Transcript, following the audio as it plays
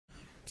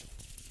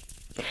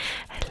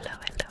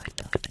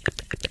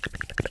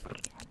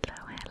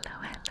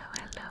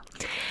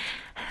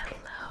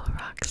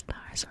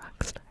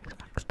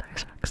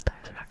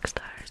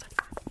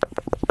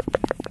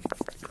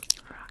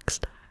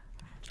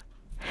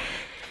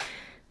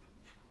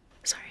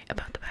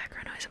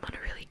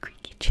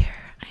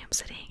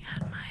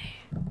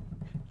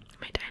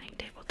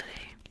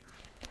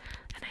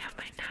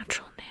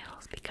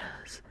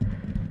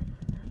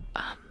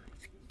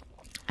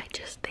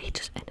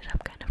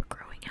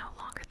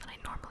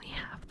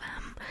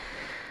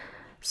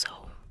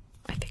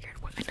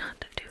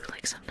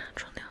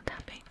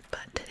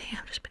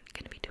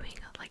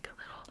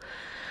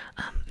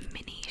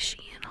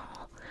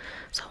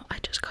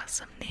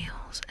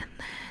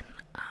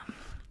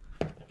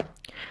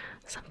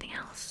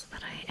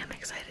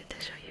excited to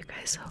show you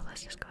guys, so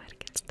let's just go ahead and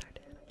get started.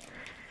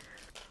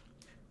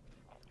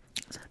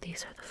 So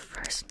these are the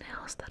first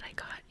nails that I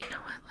got. You know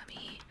what? Let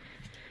me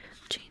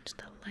change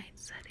the light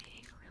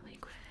setting really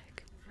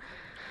quick.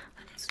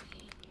 Let's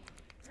see.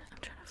 I'm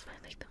trying to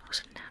find like the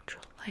most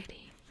natural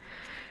lighting.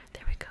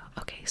 There we go.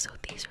 Okay, so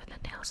these are the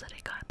nails that I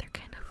got. They're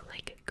kind of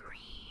like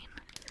green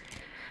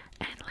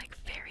and like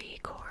very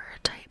core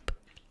type.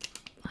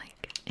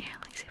 Like, yeah,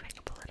 let me see if I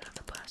can pull it out of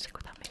the plastic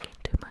without making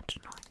too much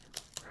noise.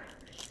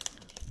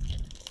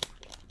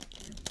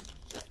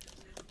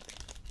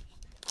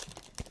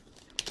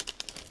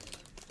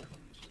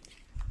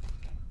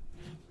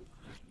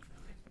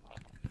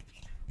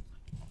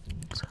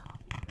 So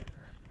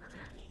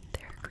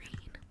they're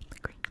green,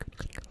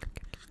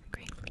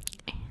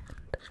 and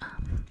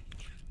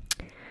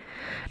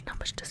not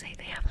much to say.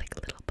 They have like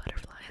little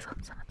butterflies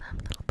on some of them,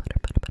 little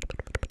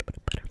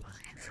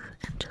butterflies,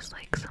 and just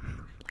like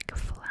some like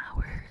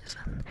flowers,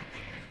 and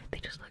they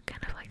just look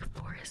kind of like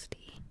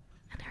foresty.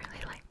 And I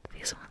really like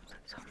these ones,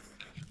 so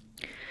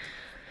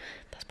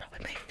that's probably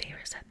my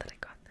favorite set that I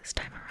got this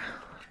time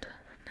around.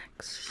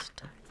 Next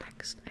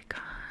I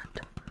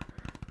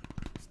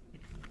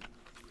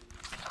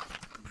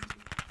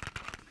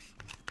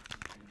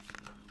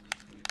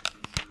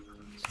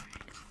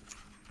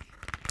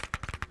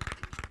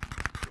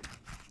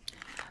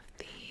got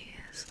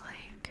these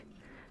like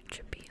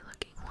chippy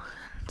looking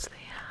ones.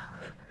 They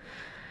have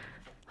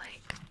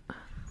like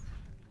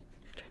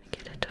trying to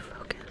get it to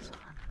focus on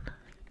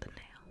the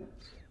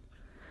nails.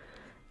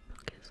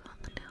 Focus on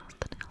the nails.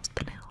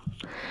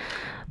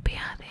 But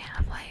yeah, they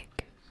have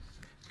like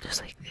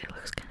just like it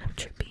looks kind of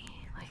trippy,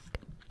 like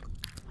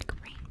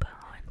rainbow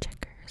and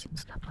checkers and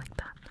stuff like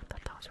that. I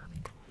thought that was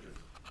really cool.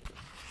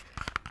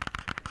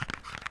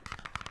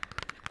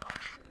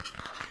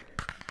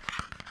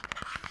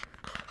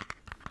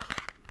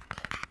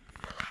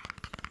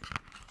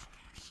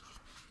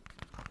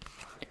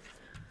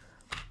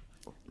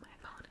 My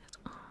phone is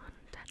on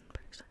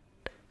 10%.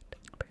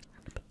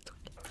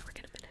 We're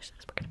gonna finish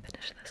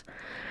this.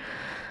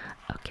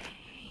 Okay,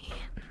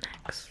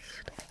 next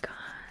I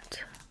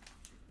got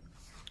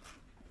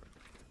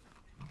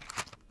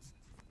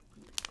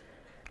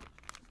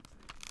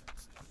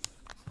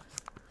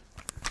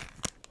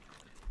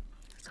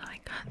so I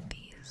got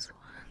these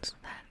ones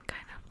that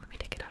kind of, let me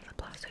take it out of the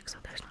plastic so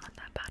there's not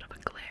that bad of a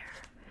glare.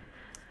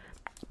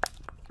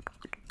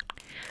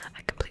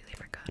 I completely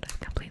forgot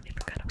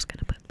I was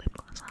gonna put lip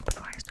gloss on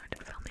before I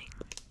started filming.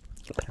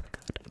 But I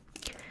forgot.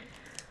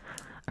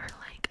 Or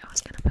like I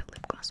was gonna put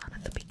lip gloss on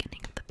at the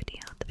beginning of the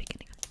video,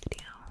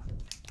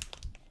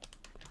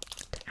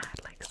 to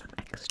add like some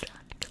extra.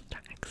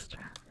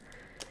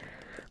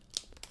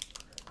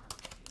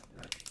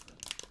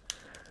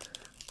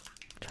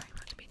 Trying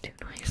not to be too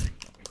noisy.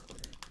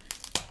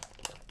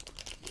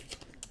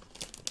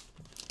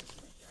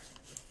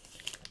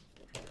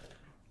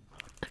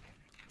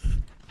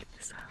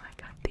 So I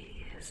got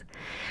these.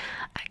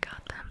 I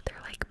got them.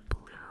 They're like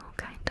blue,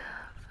 kind of,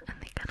 and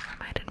they kind of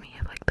reminded me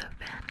of like the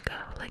Van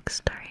Gogh, like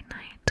Starry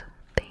Night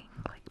thing,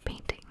 like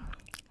painting.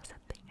 Is a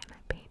thing in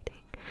a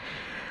painting.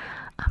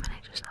 And I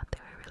just thought they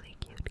were really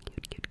cute.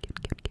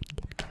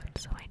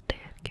 So I did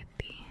get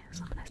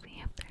these. I'm gonna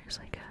see if there's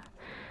like a.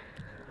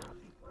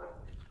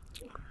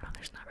 No,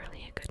 there's not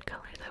really a good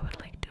color that would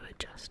like do it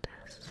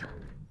justice.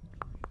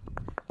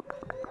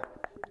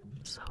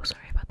 So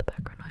sorry about the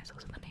background noise.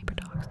 Those are the neighbor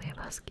dogs. They have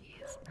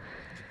huskies.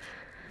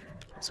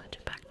 I'll switch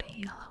it back to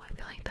yellow. I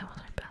feel like that was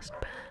our best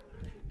bet.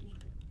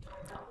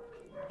 Oh.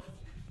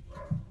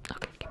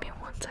 Okay, give me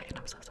 1 second.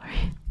 I'm so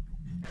sorry.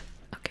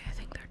 Okay, I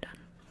think they're done.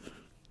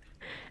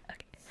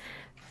 Okay,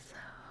 so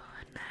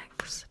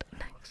next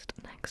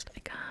I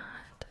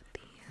got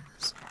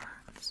these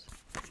ones.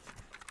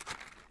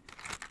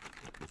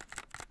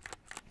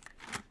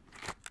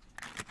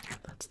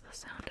 That's the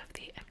sound of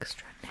the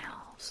extra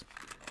nails.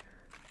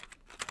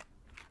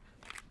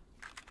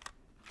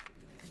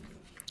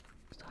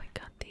 So I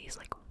got these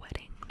like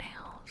wedding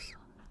nails.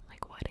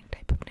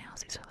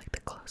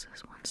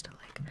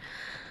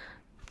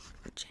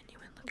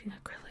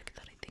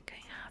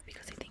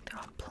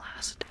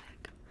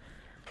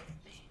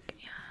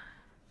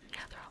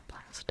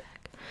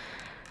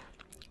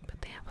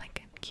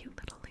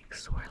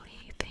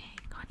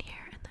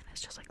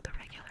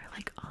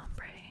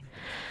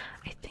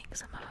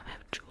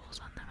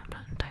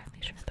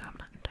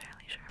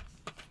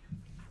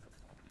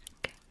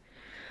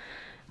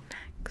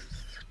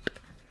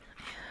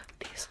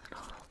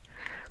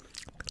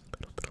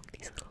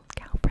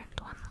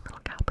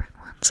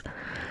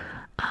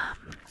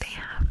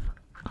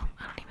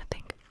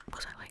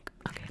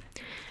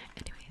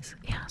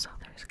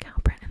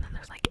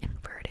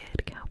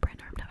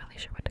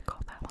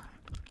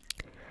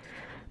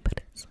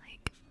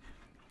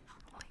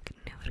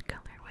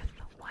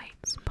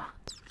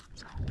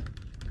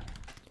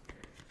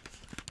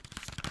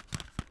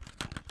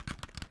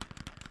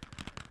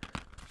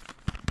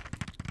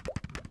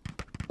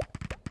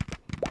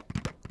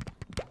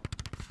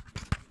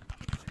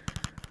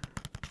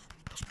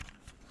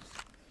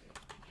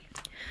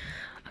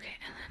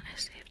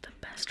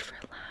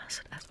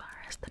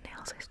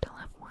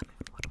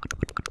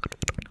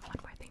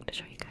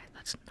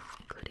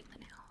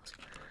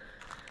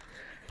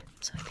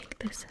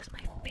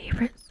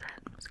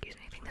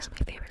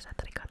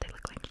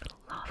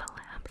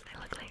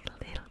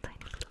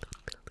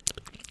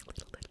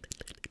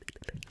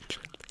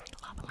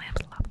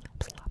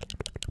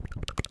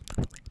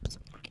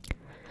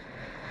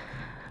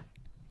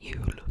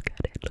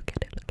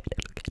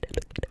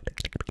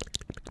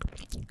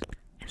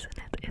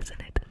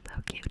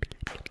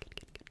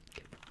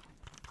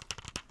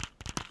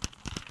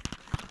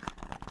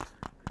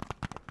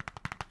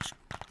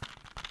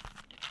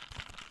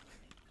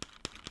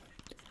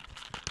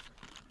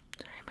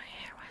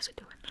 is it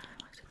doing that?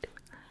 Why is it doing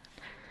that?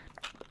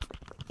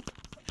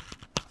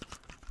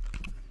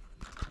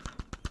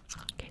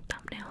 Okay,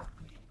 thumbnail.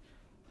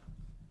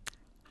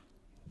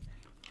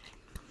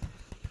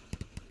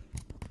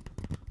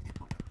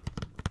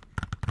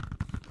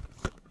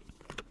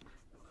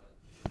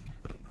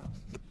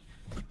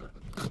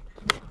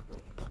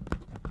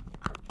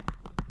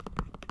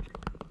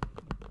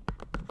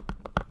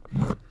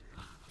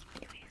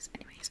 Anyways.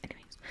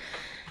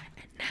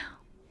 And now,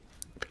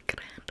 the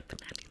grand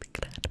finale.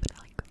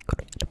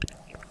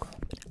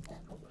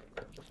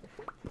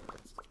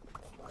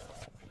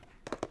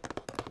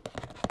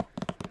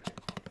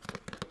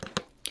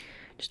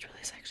 Just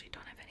realized I actually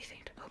don't have anything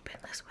to open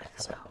this with,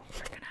 so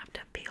we're gonna have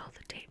to peel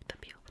the tape.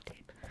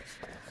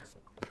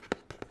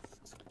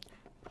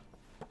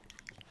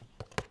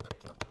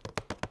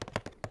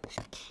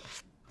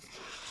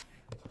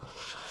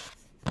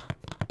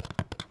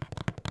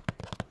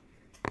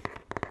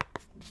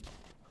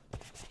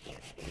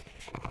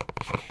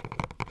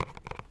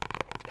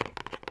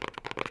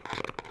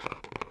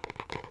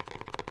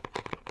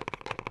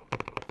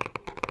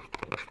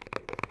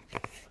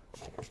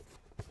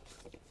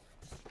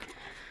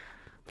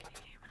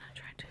 Okay, I'm gonna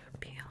try to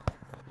peel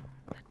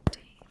the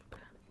tape.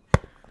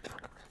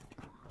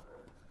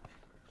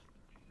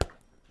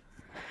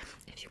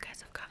 If you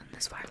guys have gotten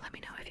this far, let me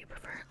know if you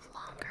prefer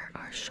longer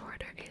or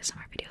shorter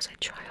ASMR videos. I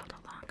trialed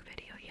a long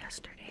video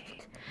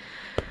yesterday.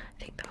 I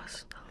think that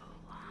was the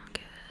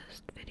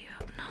longest video.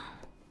 No,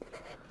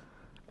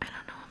 I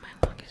don't know what my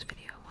longest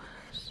video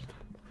was.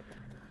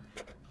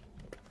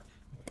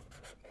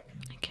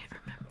 I can't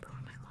remember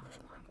what my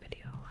long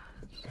video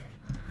was.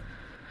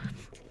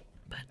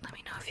 But let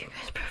me know if you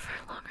guys prefer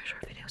long or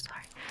short videos.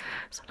 Sorry.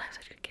 Sometimes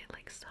I just get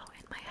like so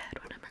in my head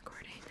when I'm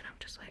recording and I'm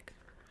just like,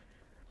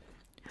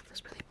 I have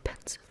this really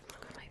pensive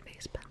look on my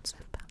face.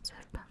 Pensive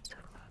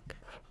look.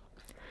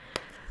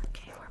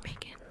 Okay, we're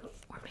making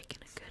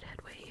a good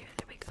headway here.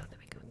 There we go.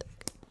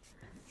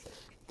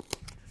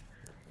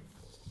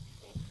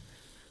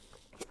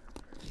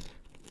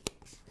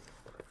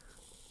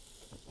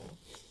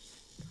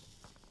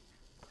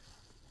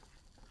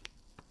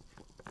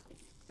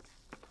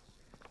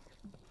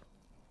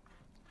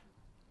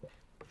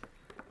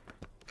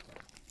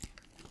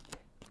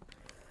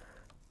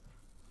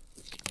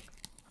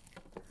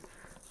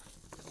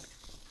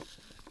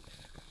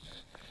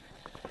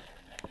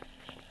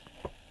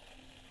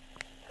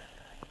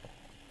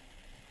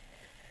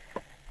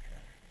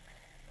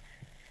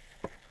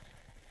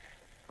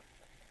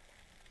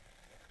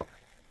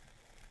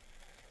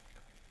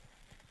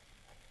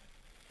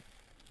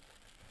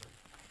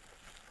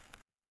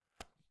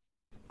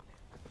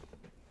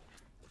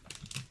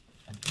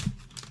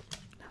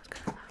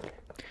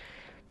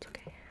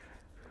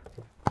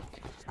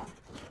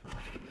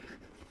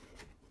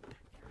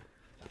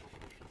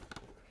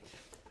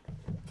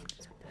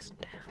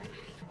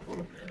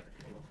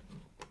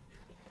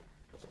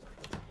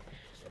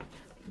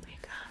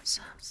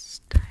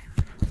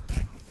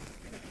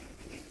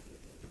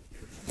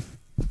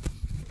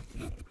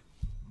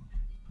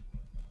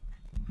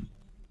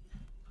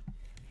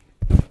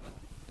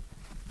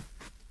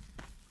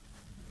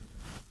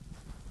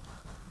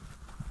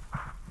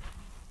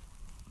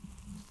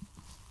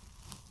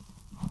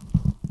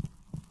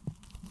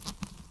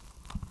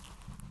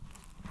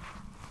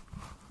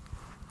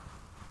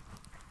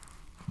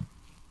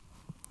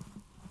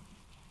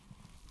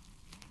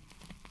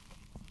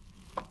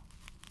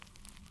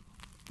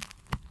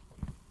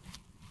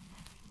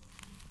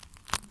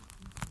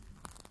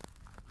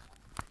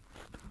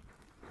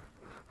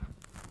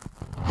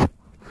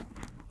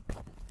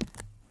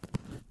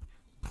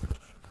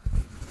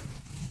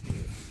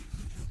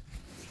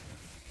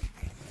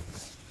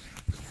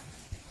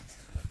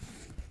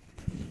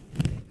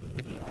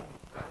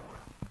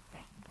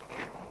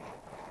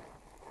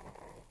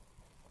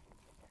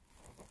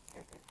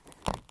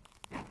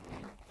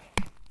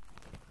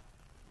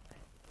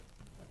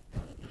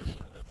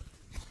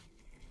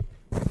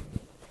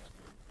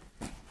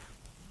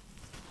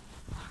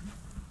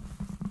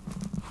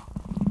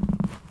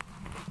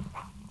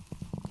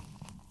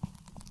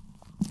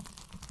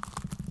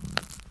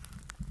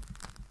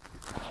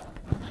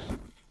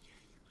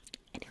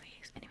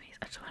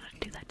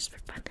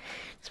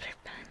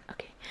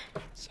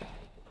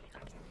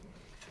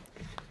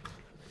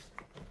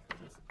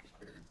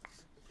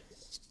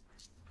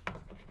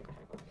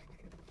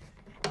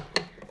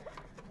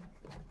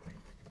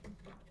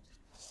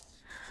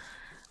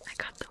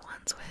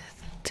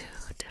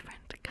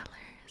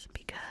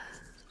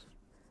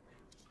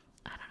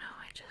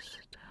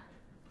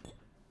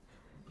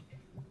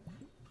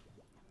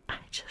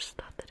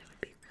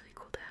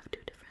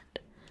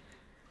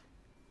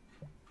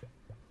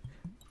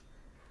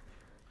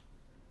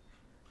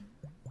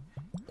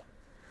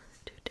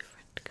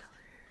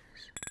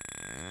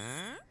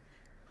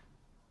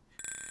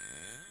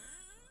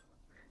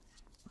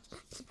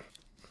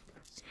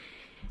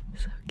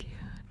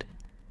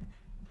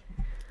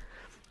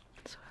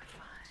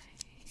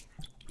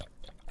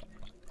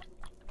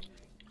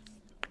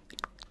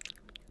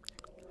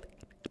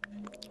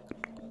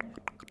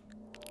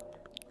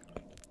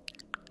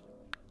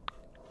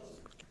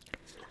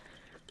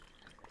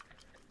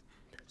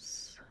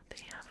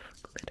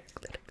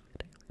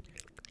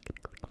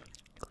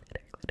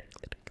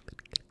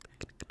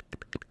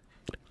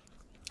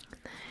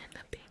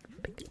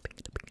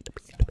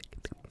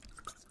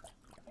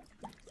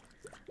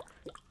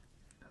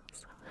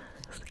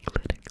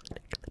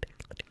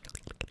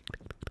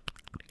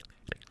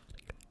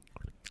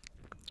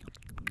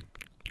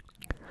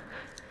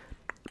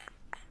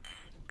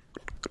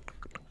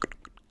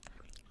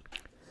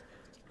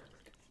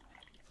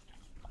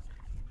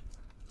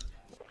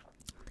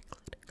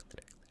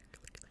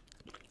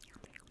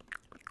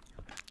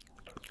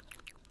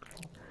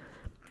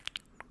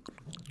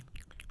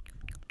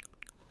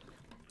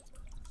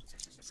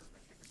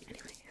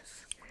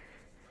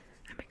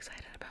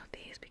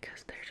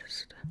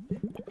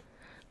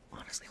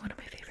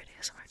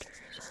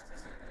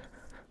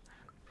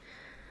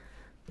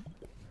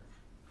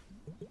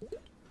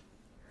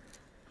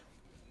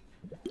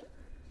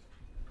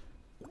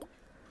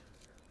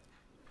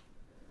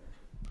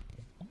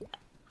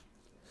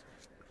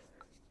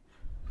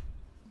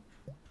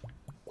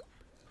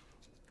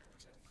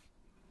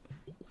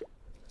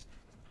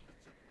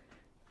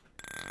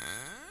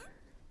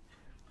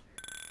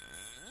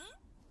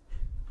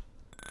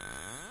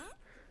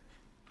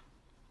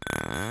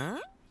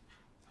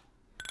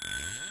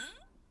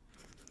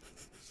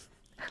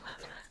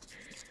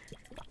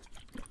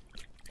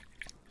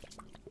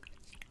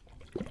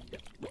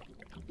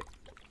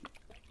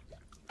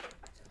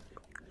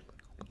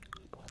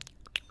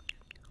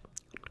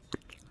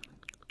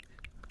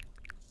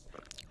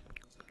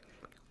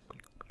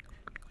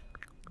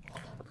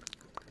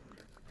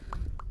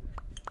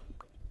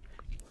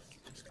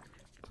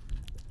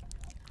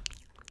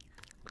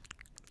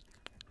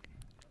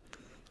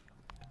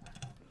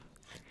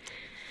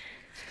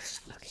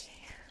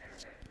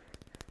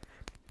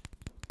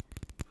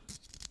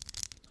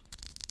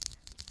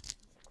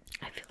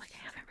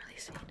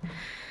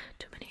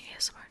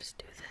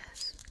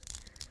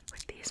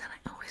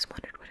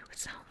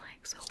 sound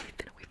like, so we're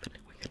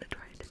gonna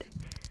try it today.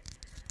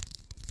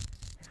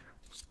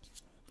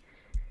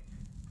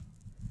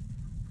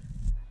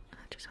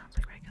 That just sounds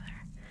like regular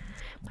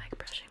mic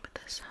brushing, but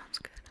this sounds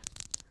good.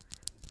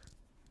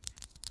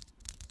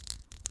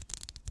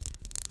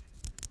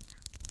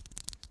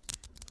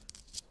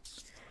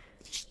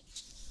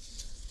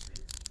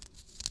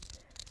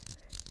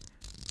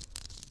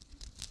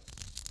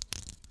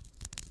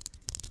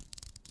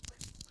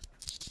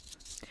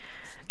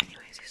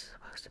 Anyways, these are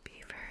supposed to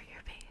be for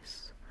your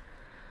face.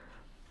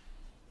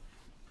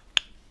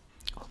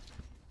 Oh.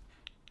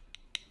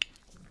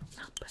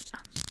 No, but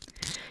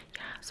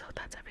yeah, so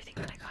that's everything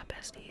that I got,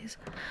 besties.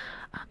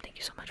 Thank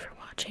you so much for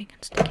watching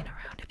and sticking around.